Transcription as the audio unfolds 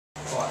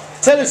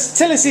Tell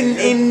us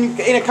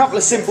in a couple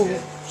of simple,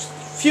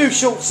 few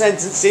short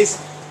sentences,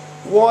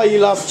 why you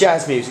love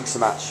jazz music so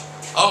much.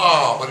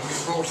 Oh, well, it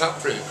was brought up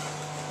for it.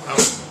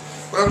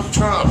 When I was a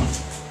child.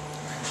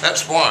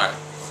 That's why.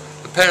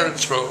 The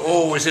parents were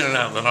always in and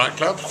out of the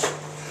nightclubs,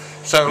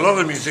 so a lot of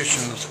the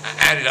musicians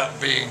ended up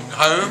being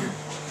home,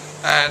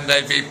 and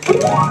they'd be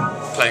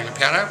playing the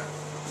piano,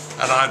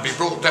 and I'd be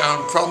brought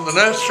down from the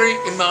nursery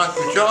in my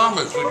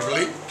pyjamas, would you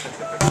believe?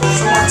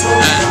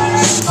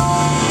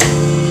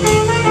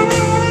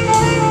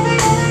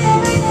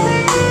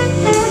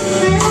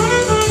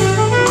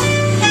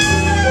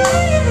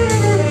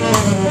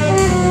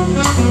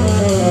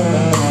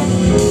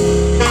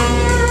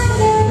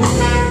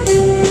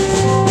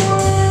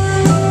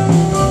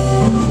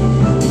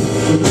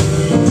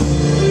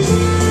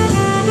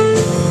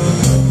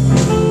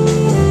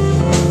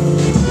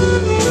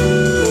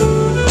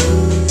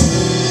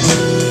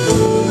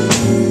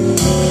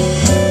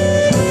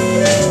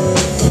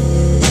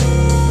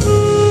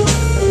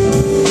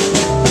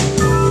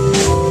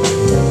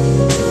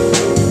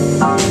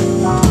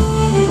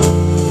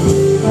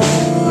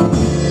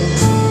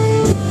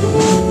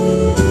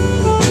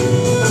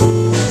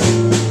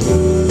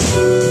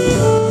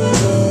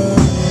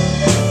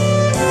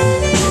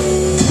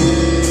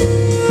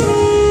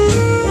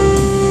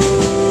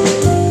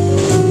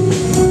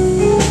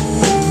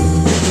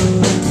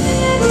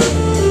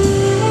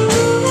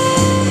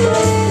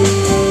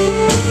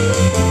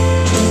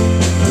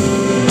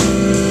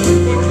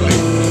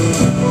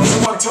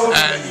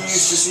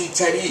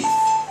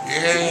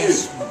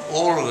 Yes,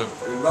 all of them.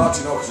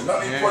 Martin Oxford,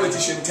 not the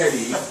politician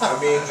Teddy, I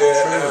mean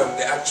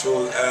the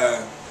actual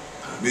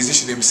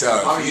musician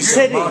himself. He's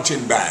a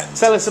marching band.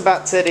 Tell us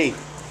about Teddy.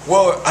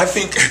 Well, I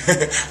think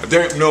I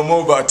don't know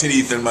more about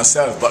Teddy than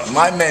myself, but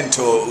my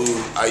mentor,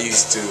 who I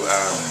used to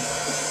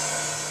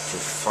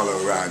follow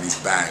around his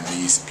band,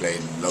 he used to play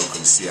in the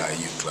local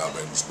CIU club,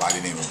 and it's by the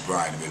name of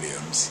Brian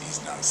Williams. He's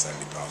now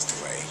sadly passed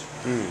away.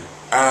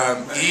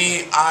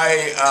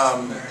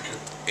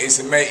 It's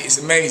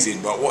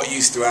amazing, but what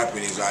used to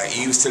happen is, like,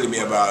 he was telling me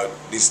about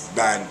this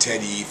band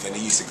Teddy Heath, and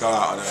he used to go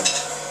out on a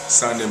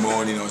Sunday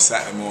morning or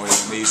Saturday morning,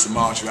 and they used to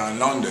march around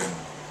London,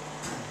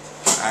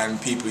 and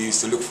people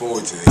used to look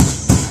forward to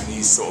this, and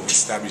he sort of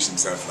established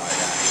himself like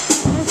that.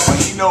 But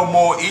you know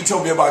more, he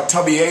told me about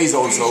Tubby Hayes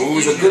also, who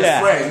was a good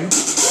friend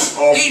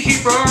of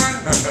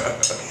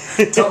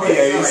Tubby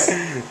Hayes.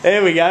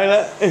 Here we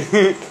go.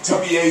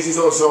 Tubby Hayes is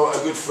also a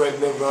good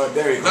friend of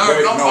Derek. No,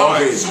 Derek not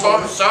mine.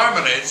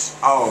 Simon is.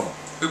 Oh.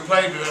 Who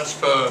played with us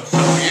for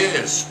several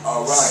years.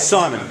 Oh, right.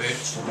 Simon.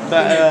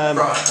 Brian,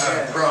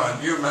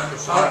 you remember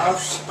Simon?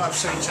 I've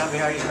seen Tubby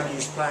Hayes when he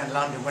was playing in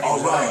London when he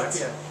was alive.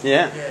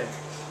 Yeah.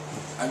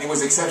 And he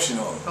was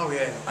exceptional. Oh,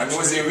 yeah. And there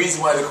was a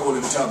reason why they called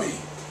him Tubby.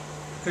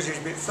 Because he was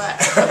a bit fat.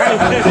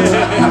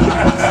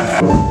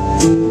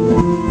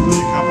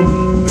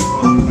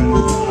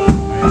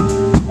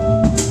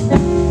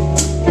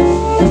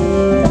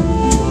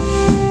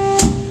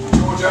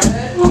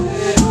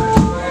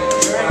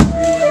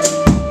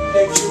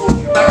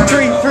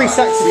 3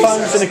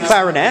 saxophones and a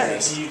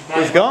clarinet.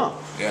 We've got.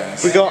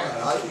 Yes. We've got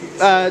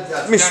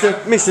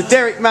Mr.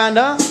 Derek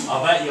Mander,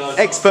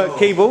 expert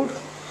keyboard.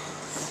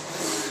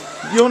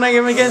 Your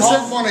name again, sir?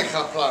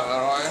 Harmonica player,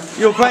 I am.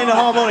 You're playing the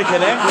harmonica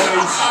there?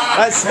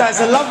 That's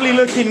a lovely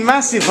looking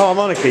massive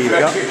harmonica you've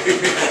got.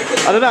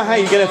 I don't know how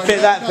you're going to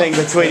fit that thing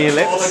between your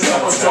lips.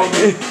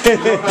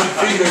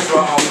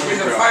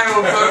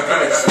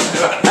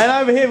 And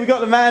over here we've got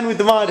the man with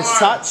the Midas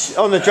touch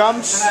on the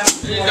drums.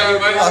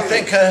 I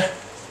think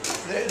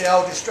the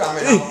oldest drummer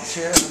in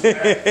Hertfordshire.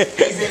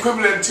 He's the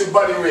equivalent to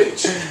Buddy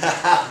Rich.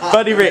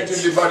 Buddy Rich.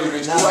 Buddy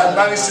Rich, who I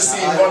managed to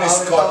see in Bonnie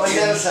Scott in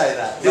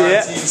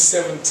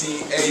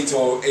 1978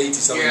 or 80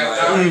 something like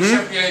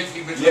that. 78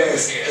 he was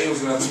Yes, it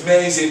was an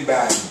amazing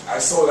band. I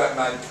saw that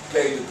man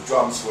play the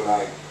drums for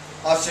like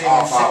I've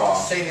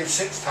seen him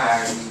 6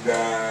 times.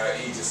 And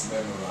he just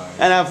memorized.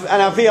 And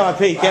our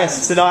VIP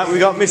guest tonight, we've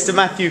got Mr.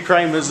 Matthew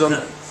Kramers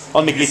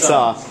on the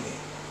guitar.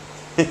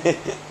 He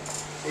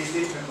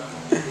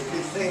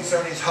things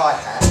on his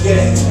hi-hat.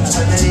 Yeah.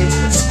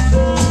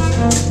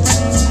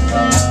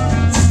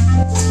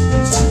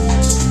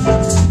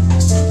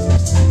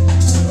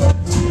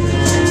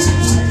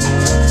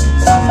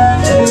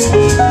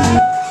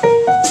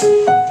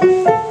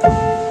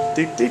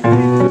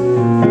 And then